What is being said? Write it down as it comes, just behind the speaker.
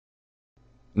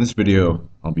In this video,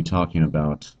 I'll be talking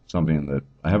about something that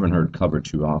I haven't heard covered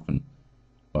too often,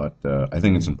 but I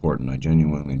think it's important. I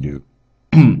genuinely do.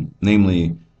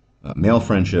 Namely, male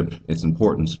friendship, its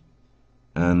importance,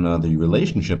 and the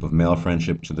relationship of male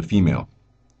friendship to the female,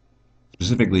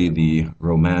 specifically the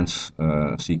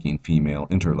romance-seeking female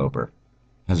interloper,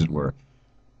 as it were.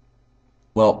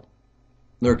 Well,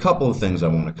 there are a couple of things I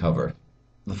want to cover.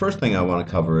 The first thing I want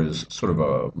to cover is sort of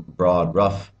a broad,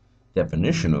 rough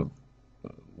definition of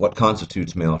what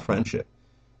constitutes male friendship.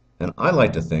 And I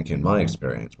like to think, in my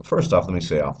experience, well, first off, let me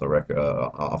say off the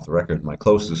record, my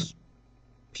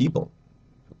people,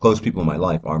 close people in my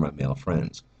life are my male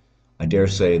friends. I dare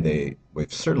say they've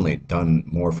certainly done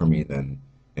more for me than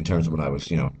in terms of when I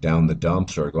was, down the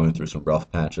dumps or going through some rough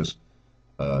patches,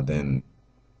 than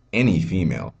any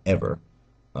female ever,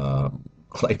 uh,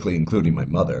 likely including my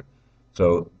mother.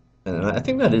 So, and I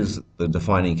think that is the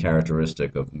defining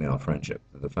characteristic of male friendship,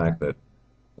 the fact that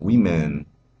we men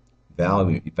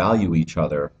value each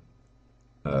other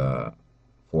uh,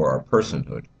 for our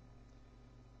personhood.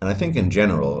 And I think in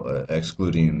general,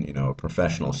 excluding a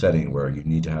professional setting where you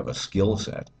need to have a skill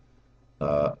set,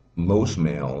 most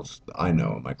males I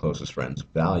know, my closest friends,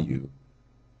 value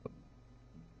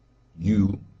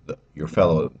you, the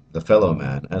fellow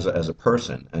man, as a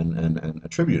person, and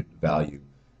attribute value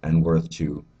and worth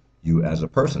to you as a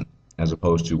person, as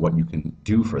opposed to what you can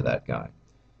do for that guy.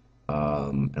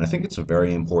 And I think it's a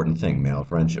very important thing, male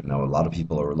friendship. Now, a lot of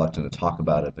people are reluctant to talk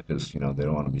about it because, they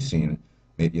don't want to be seen.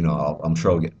 I'm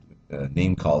sure I'll get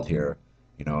name called here.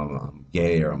 I'm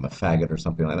gay or I'm a faggot or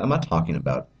something like that. I'm not talking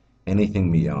about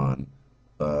anything beyond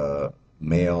uh,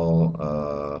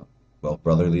 male, well,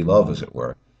 brotherly love, as it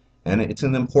were. And it's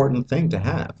an important thing to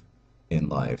have in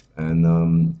life.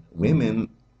 And women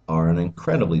are an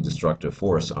incredibly destructive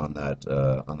force on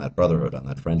that brotherhood, on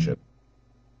that friendship.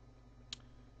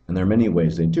 And there are many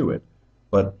ways they do it.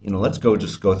 But let's go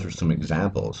through some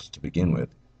examples to begin with.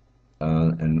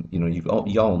 And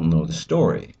y'all know the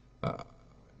story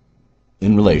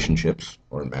in relationships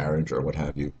or marriage or what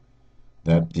have you,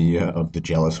 that the of the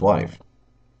jealous wife.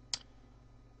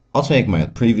 I'll take my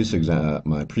previous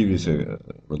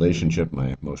relationship,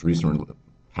 my most recent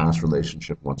past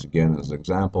relationship once again as an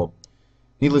example.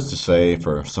 Needless to say,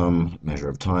 for some measure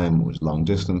of time, it was long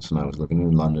distance, and I was living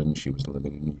in London, she was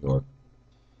living in New York,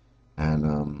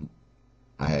 and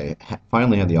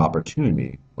finally had the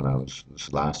opportunity when I was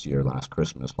this last year, last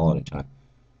Christmas, holiday time,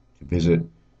 to visit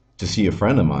to see a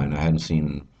friend of mine I hadn't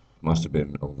seen, must have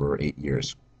been over 8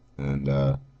 years.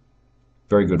 And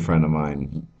very good friend of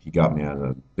mine. He got me out of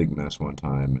a big mess one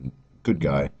time, and good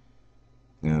guy.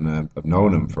 And I've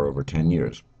known him for over 10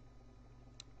 years.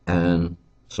 And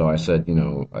so I said,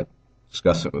 I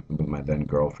discussed it with my then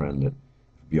girlfriend that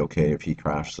it'd be okay if he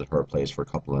crashed at her place for a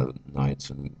couple of nights,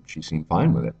 and she seemed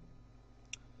fine with it.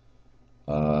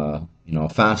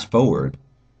 Fast forward,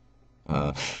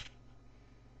 uh,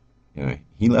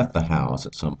 he left the house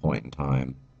at some point in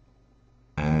time,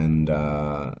 and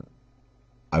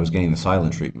I was getting the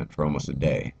silent treatment for almost a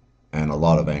day, and a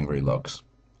lot of angry looks.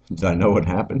 Did I know what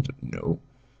happened? No.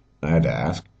 I had to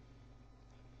ask.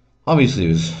 Obviously, it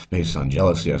was based on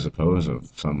jealousy, I suppose,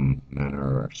 of some manner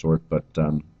or sort. But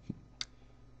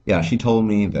yeah, she told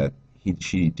me that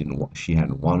she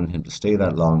hadn't wanted him to stay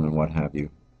that long and what have you.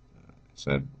 I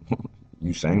said,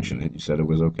 you sanctioned it. You said it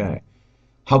was okay.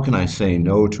 How can I say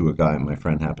no to a guy? My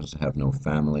friend happens to have no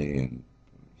family, and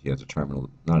he has a terminal,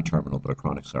 not a terminal, but a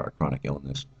chronic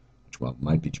illness, which, well,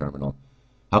 might be terminal.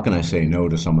 How can I say no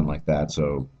to someone like that?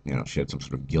 So, she had some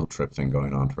sort of guilt trip thing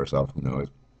going on for herself, who knows?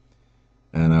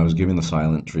 And I was giving the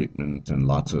silent treatment and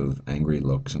lots of angry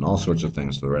looks and all sorts of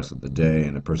things for the rest of the day,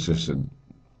 and it persisted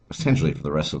essentially for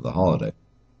the rest of the holiday.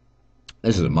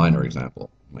 This is a minor example,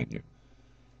 mind you.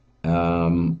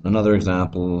 Another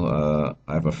example,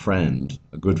 I have a friend,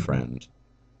 a good friend,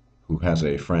 who has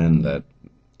a friend that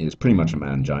is pretty much a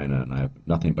mangina, and I have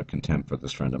nothing but contempt for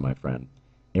this friend of my friend.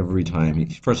 Every time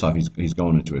first off, he's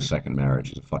going into his second marriage.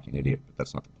 He's a fucking idiot, but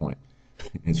that's not the point.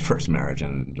 His first marriage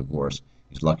ended in divorce.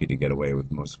 He's lucky to get away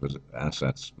with most of his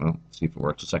assets. Well, see if it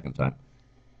works a second time.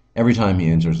 Every time he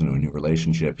enters into a new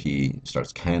relationship, he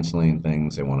starts canceling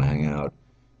things. They want to hang out.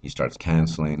 He starts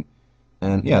canceling.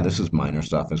 And yeah, this is minor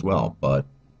stuff as well. But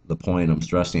the point I'm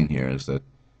stressing here is that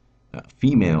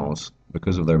females,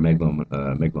 because of their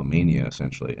megalomania,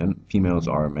 essentially, and females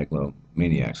are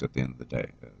megalomaniacs at the end of the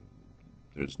day.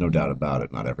 There's no doubt about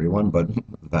it. Not everyone, but the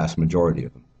vast majority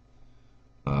of them.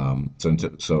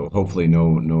 So hopefully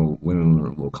no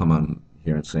women will come on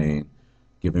here and saying,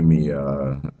 giving me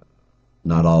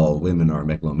not all women are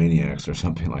megalomaniacs or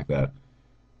something like that.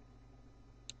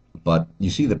 But you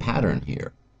see the pattern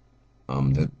here.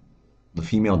 That the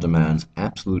female demands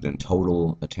absolute and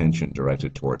total attention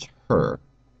directed towards her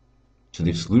to the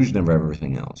exclusion of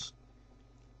everything else.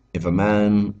 If a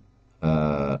man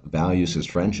values his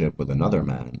friendship with another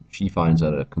man, she finds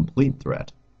that a complete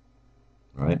threat,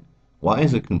 right? Why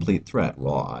is it a complete threat?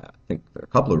 Well, I think there are a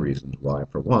couple of reasons why.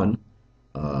 For one,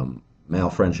 male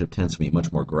friendship tends to be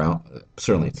much more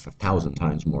certainly it's 1,000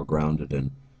 times more grounded and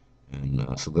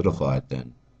solidified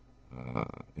than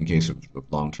in case of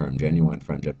long-term genuine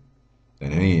friendship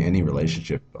than any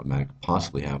relationship a man could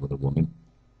possibly have with a woman.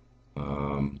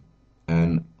 Um,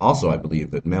 and also, I believe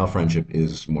that male friendship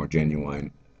is more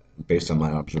genuine based on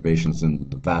my observations than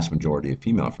the vast majority of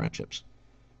female friendships.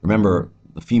 Remember,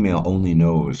 the female only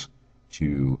knows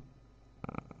to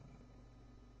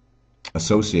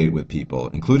associate with people,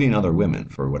 including other women,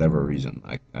 for whatever reason,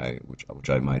 which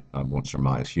I won't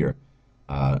surmise here,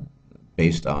 uh,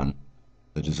 based on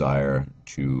the desire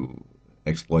to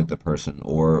exploit the person,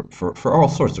 or for all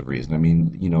sorts of reasons. I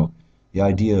mean, the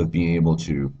idea of being able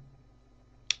to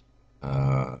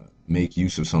uh, make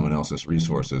use of someone else's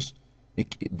resources,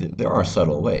 there are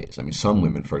subtle ways. I mean, some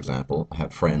women, for example,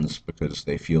 have friends because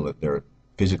they feel that they're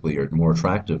physically or more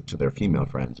attractive to their female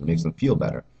friends. It makes them feel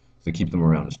better. So they keep them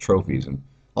around as trophies and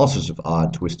all sorts of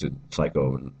odd, twisted,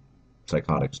 psycho and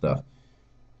psychotic stuff.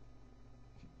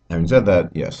 Having said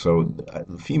that, yes, so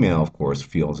the female, of course,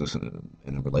 feels this in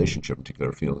a relationship in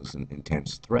particular, feels an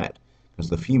intense threat because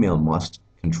the female must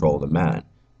control the man.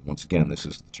 Once again, this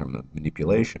is the term of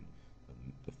manipulation.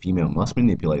 The female must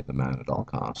manipulate the man at all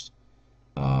costs.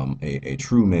 A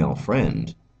true male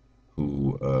friend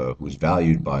who is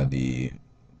valued by the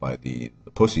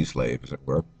pussy slave, as it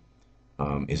were,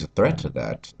 is a threat to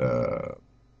that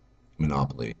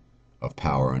monopoly of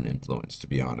power and influence, to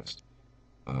be honest.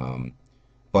 Um,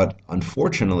 but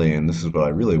unfortunately, and this is what I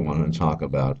really wanted to talk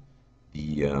about,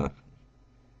 the uh,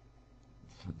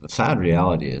 the sad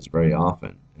reality is very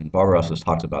often, and Barbaros has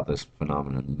talked about this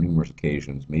phenomenon on numerous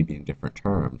occasions, maybe in different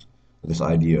terms, this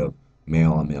idea of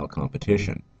male on male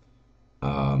competition.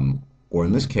 Or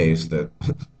in this case, that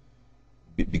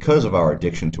because of our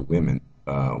addiction to women,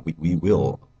 we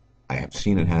will, I have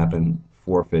seen it happen,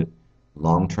 forfeit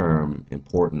long-term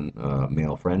important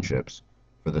male friendships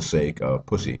for the sake of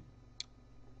pussy.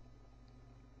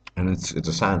 And it's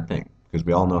a sad thing because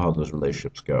we all know how those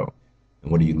relationships go.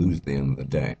 And what do you lose at the end of the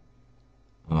day?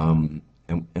 And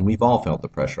we've all felt the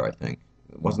pressure, I think.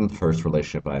 It wasn't the first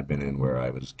relationship I had been in where I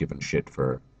was given shit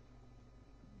for,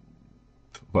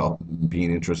 well,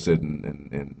 being interested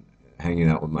in hanging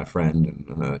out with my friend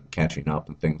and catching up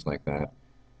and things like that.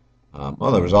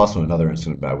 Well, there was also another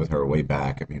incident about with her way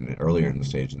back. I mean, earlier in the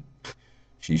stage, and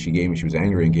she was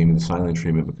angry and gave me the silent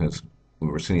treatment because we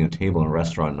were sitting at a table in a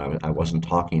restaurant and I wasn't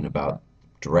talking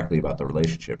directly about the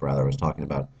relationship. Rather, I was talking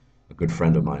about a good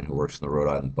friend of mine who works in the Rhode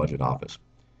Island budget office,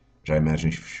 which I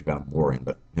imagine she found boring,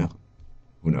 but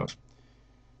who knows?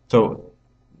 So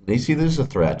they see this as a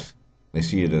threat. They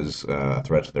see it as a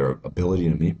threat to their ability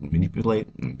to manipulate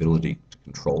and ability to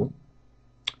control.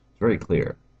 It's very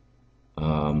clear.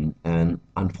 And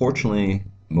unfortunately,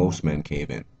 most men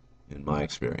cave in my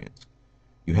experience.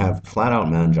 You have flat out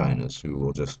manginas who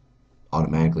will just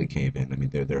automatically cave in. I mean,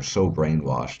 they're so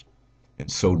brainwashed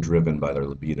and so driven by their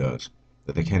libidos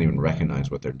that they can't even recognize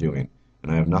what they're doing.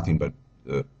 And I have nothing but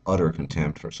utter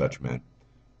contempt for such men.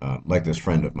 Like this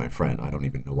friend of my friend. I don't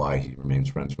even know why he remains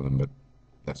friends with him, but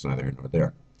that's neither here nor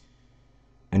there.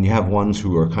 And you have ones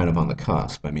who are kind of on the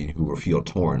cusp. I mean, who will feel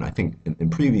torn. I think in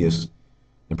previous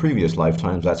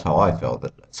lifetimes, that's how I felt.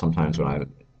 That sometimes when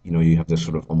you have this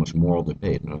sort of almost moral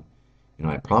debate.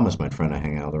 I promised my friend I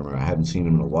hang out with him, or I haven't seen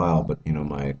him in a while, but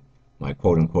my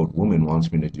quote unquote woman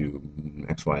wants me to do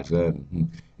X, Y, Z,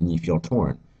 and you feel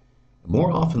torn.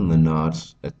 More often than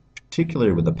not,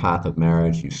 particularly with the path of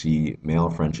marriage, you see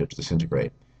male friendships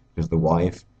disintegrate because the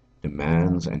wife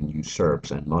demands and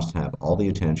usurps and must have all the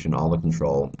attention, all the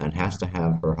control, and has to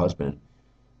have her husband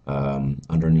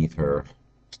underneath her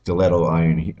stiletto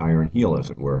iron heel,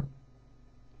 as it were.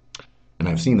 And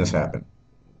I've seen this happen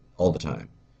all the time.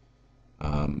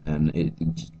 And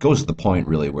it goes to the point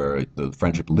really where the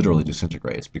friendship literally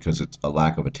disintegrates because it's a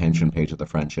lack of attention paid to the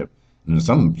friendship. And in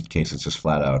some cases, just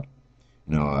flat out.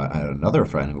 I had another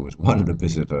friend who was wanted to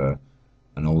visit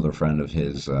an older friend of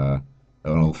his, an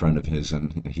old friend of his,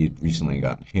 and he had recently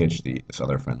gotten hitched. This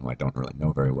other friend who I don't really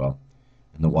know very well,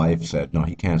 and the wife said, "No,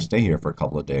 he can't stay here for a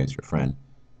couple of days, your friend,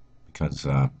 because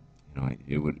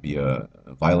it would be a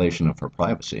violation of her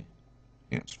privacy.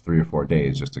 It's 3 or 4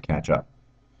 days just to catch up."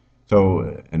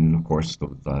 So, and of course,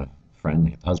 the friend,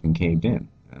 the husband caved in,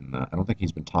 and I don't think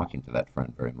he's been talking to that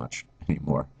friend very much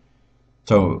anymore.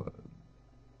 So,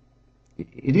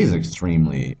 it is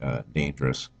extremely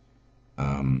dangerous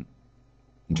um,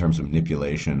 in terms of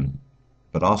manipulation,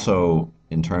 but also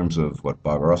in terms of what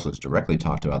Barbarossa has directly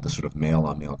talked about, the sort of male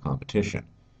on male competition.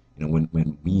 When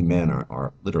we men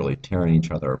are literally tearing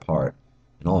each other apart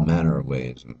in all manner of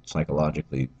ways, and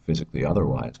psychologically, physically,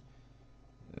 otherwise,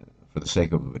 for the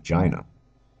sake of a vagina.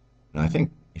 And I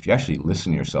think if you actually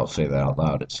listen to yourself say that out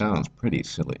loud, it sounds pretty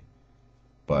silly.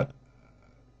 But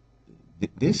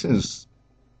this is,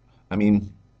 I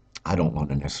mean, I don't want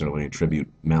to necessarily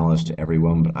attribute malice to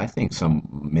everyone, but I think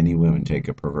many women take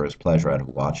a perverse pleasure out of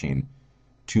watching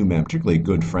two men, particularly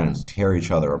good friends, tear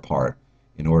each other apart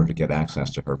in order to get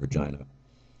access to her vagina.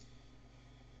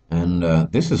 And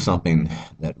this is something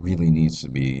that really needs to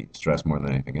be stressed more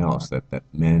than anything else, that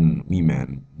we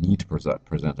men, need to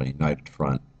present a united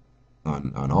front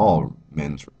on all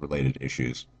men's related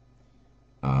issues.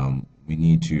 We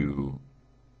need to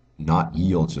not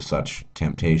yield to such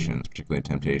temptations, particularly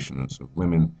temptations of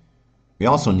women. We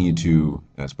also need to,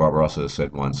 as Barbarossa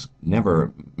said once,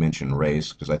 never mention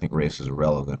race, because I think race is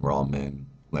irrelevant. We're all men,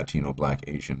 Latino, black,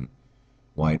 Asian,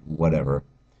 white, whatever.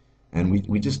 And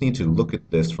we just need to look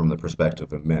at this from the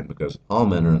perspective of men, because all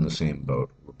men are in the same boat.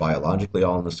 We're biologically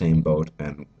all in the same boat,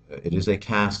 and it is a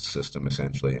caste system,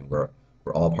 essentially, and we're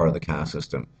all part of the caste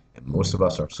system. And most of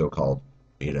us are so-called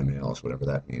beta males, whatever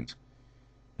that means.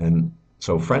 And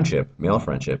so friendship, male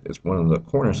friendship, is one of the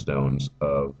cornerstones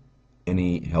of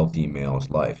any healthy male's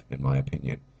life, in my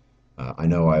opinion. I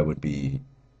know I would be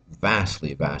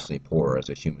vastly, vastly poorer as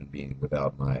a human being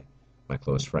without my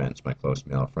close friends, my close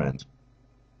male friends.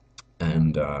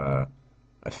 And in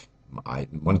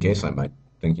one case, I might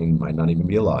thinking might not even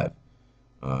be alive,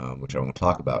 which I won't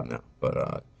talk about now. But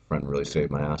a friend really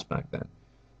saved my ass back then.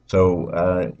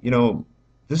 So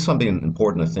this is something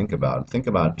important to think about. Think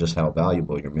about just how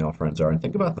valuable your male friends are, and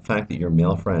think about the fact that your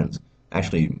male friends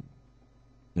actually,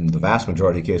 in the vast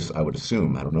majority of cases, I would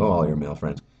assume, I don't know all your male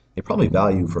friends, they probably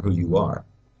value you for who you are,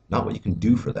 not what you can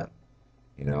do for them.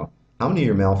 You know, how many of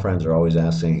your male friends are always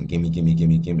asking, "Gimme, gimme,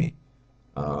 gimme, gimme"?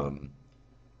 Um,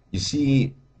 you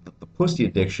see, the pussy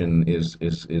addiction is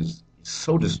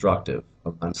so destructive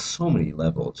on so many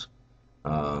levels.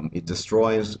 It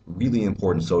destroys really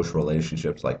important social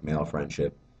relationships like male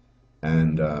friendship,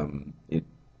 and it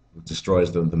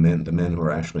destroys the men who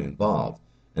are actually involved.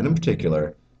 And in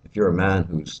particular, if you're a man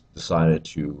who's decided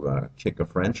to kick a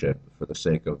friendship for the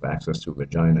sake of access to a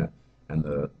vagina, and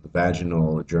the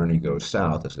vaginal journey goes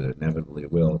south, as it inevitably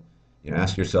will,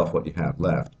 ask yourself what you have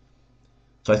left.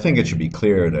 So I think it should be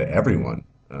clear to everyone,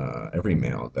 every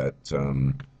male, that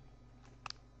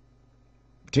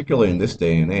particularly in this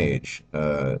day and age,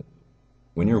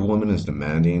 when your woman is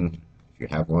demanding, if you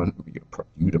have one,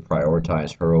 you to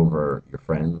prioritize her over your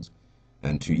friends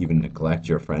and to even neglect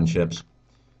your friendships,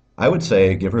 I would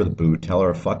say give her the boot, tell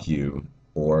her fuck you,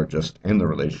 or just end the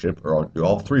relationship, or I'll do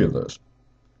all three of those.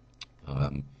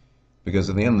 Um, because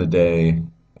at the end of the day,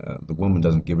 the woman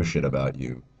doesn't give a shit about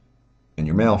you, and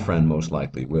your male friend most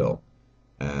likely will.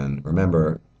 And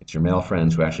remember, it's your male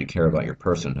friends who actually care about your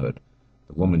personhood.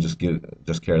 The woman just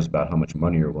cares about how much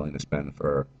money you're willing to spend for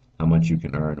her, how much you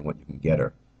can earn, and what you can get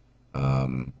her,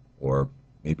 or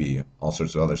maybe all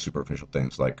sorts of other superficial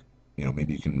things like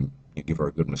maybe you give her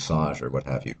a good massage or what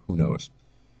have you. Who knows?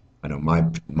 I know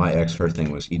my ex, her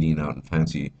thing was eating out in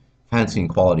fancy and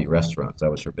quality restaurants.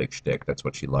 That was her big shtick. That's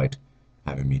what she liked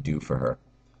having me do for her.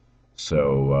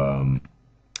 So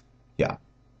yeah,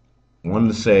 I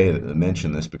wanted to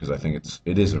mention this because I think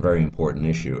it is a very important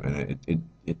issue, and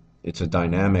it's a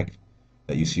dynamic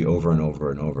that you see over and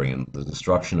over and over again. The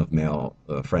destruction of male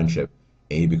friendship,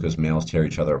 A, because males tear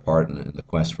each other apart in the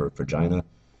quest for vagina,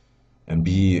 and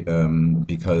B,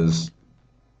 because,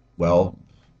 well,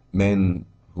 men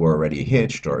who are already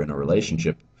hitched or in a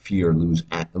relationship fear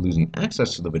losing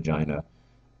access to the vagina,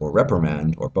 or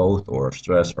reprimand, or both, or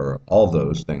stress, or all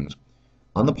those things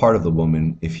on the part of the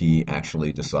woman if he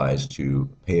actually decides to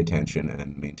pay attention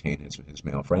and maintain his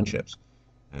male friendships.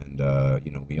 And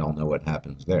we all know what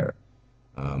happens there.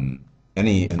 And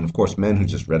of course, men who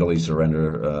just readily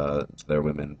surrender to their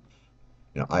women.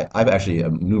 I've actually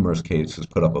numerous cases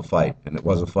put up a fight, and it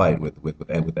was a fight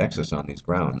with excess on these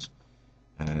grounds,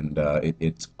 and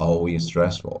it's always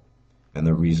stressful. And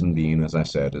the reason being, as I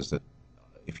said, is that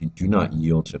if you do not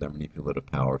yield to their manipulative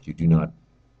power, if you do not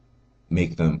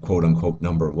make them quote unquote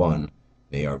number one,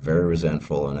 they are very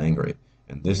resentful and angry.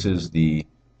 And this is the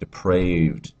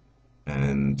depraved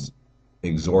and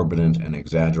exorbitant and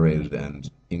exaggerated and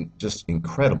just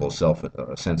incredible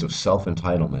sense of self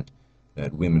entitlement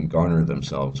that women garner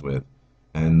themselves with.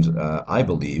 And I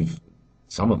believe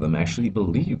some of them actually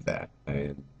believe that.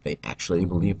 They actually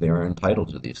believe they are entitled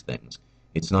to these things.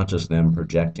 it's not just them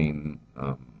projecting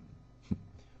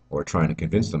or trying to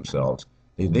convince themselves.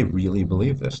 They really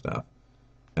believe this stuff.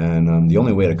 And the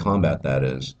only way to combat that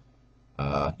is,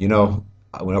 where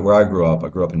I grew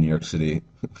up in New York City,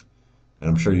 and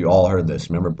I'm sure you all heard this.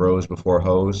 Remember bros before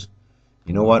hoes?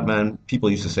 You know what, man? People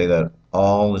used to say that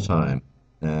all the time.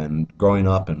 And growing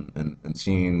up and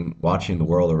watching the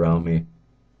world around me,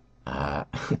 uh,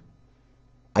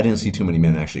 I didn't see too many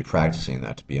men actually practicing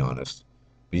that, to be honest.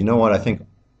 But you know what? I think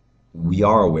we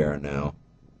are aware now.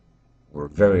 We're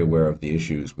very aware of the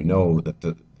issues. We know that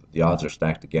the odds are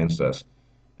stacked against us,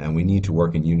 and we need to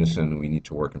work in unison. We need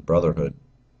to work in brotherhood.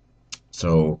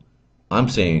 So I'm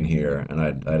saying here, and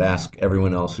I'd ask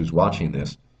everyone else who's watching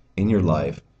this in your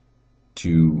life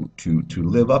to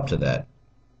live up to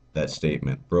that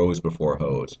statement, bros before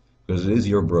hoes, because it is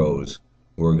your bros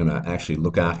who are gonna actually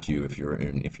look after you if you're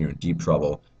in deep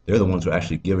trouble. They're the ones who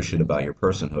actually give a shit about your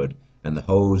personhood, and the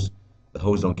hoes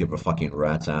don't give a fucking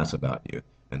rat's ass about you,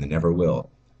 and they never will.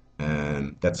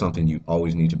 And that's something you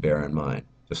always need to bear in mind,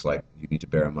 just like you need to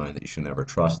bear in mind that you should never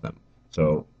trust them.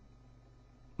 So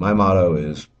my motto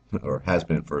is, or has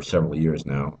been for several years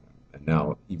now, and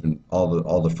now even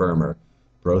all the firmer,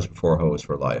 bros before hoes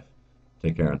for life.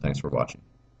 Take care and thanks for watching.